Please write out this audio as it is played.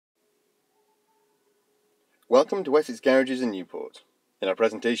Welcome to Wessex Garages in Newport. In our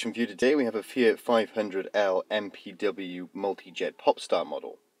presentation for you today we have a Fiat 500L MPW Multijet Popstar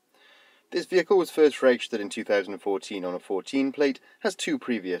model. This vehicle was first registered in 2014 on a 14 plate, has two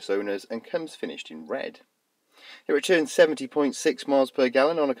previous owners and comes finished in red. It returns 70.6 miles per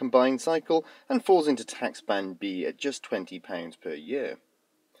gallon on a combined cycle and falls into tax band B at just £20 per year.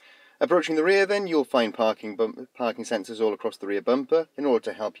 Approaching the rear then, you'll find parking sensors all across the rear bumper in order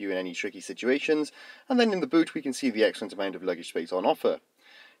to help you in any tricky situations, and then in the boot we can see the excellent amount of luggage space on offer.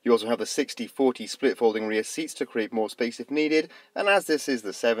 You also have the 60-40 split folding rear seats to create more space if needed, and as this is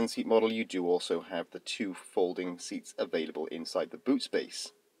the 7-seat model you do also have the two folding seats available inside the boot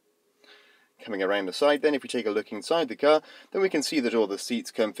space. Coming around the side then, if we take a look inside the car, then we can see that all the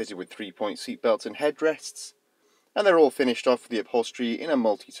seats come fitted with 3-point seat belts and headrests. And they're all finished off with the upholstery in a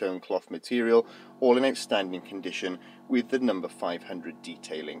multi-tone cloth material, all in outstanding condition with the number 500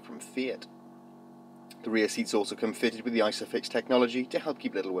 detailing from Fiat. The rear seats also come fitted with the ISOFIX technology to help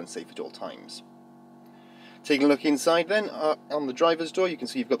keep little ones safe at all times. Taking a look inside then, on the driver's door you can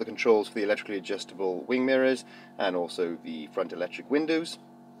see you've got the controls for the electrically adjustable wing mirrors and also the front electric windows.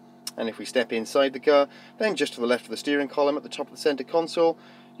 And if we step inside the car, then just to the left of the steering column at the top of the centre console,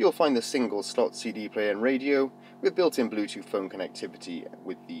 you'll find the single slot CD player and radio with built-in Bluetooth phone connectivity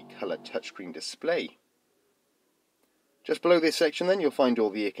with the colour touchscreen display. Just below this section then you'll find all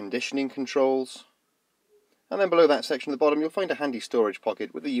the air conditioning controls, and then below that section at the bottom you'll find a handy storage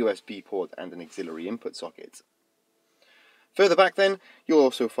pocket with a USB port and an auxiliary input socket. Further back then you'll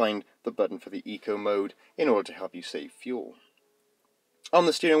also find the button for the eco mode in order to help you save fuel. On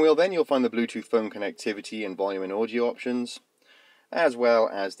the steering wheel then you'll find the Bluetooth phone connectivity and volume and audio options, as well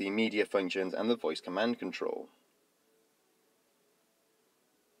as the media functions and the voice command control.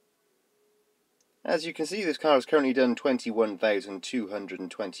 As you can see, this car has currently done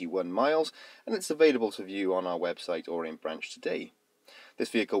 21,221 miles, and it's available to view on our website or in branch today. This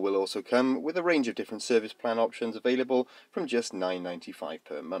vehicle will also come with a range of different service plan options available from just £9.95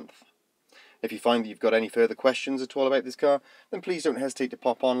 per month. If you find that you've got any further questions at all about this car, then please don't hesitate to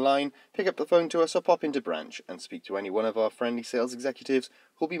pop online, pick up the phone to us or pop into branch and speak to any one of our friendly sales executives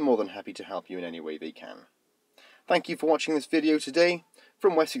who'll be more than happy to help you in any way they can. Thank you for watching this video today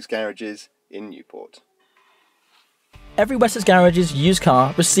from Wessex Garages in Newport. Every Wessex Garages used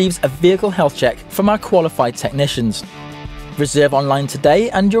car receives a vehicle health check from our qualified technicians. Reserve online today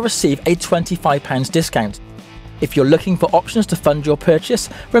and you'll receive a £25 discount. If you're looking for options to fund your purchase,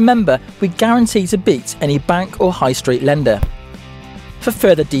 remember we guarantee to beat any bank or high street lender. For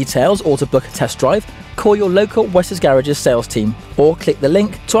further details or to book a test drive, call your local Wessex Garages sales team or click the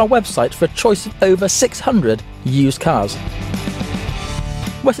link to our website for a choice of over 600 used cars.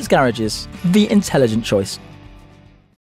 Wessex Garages, the intelligent choice.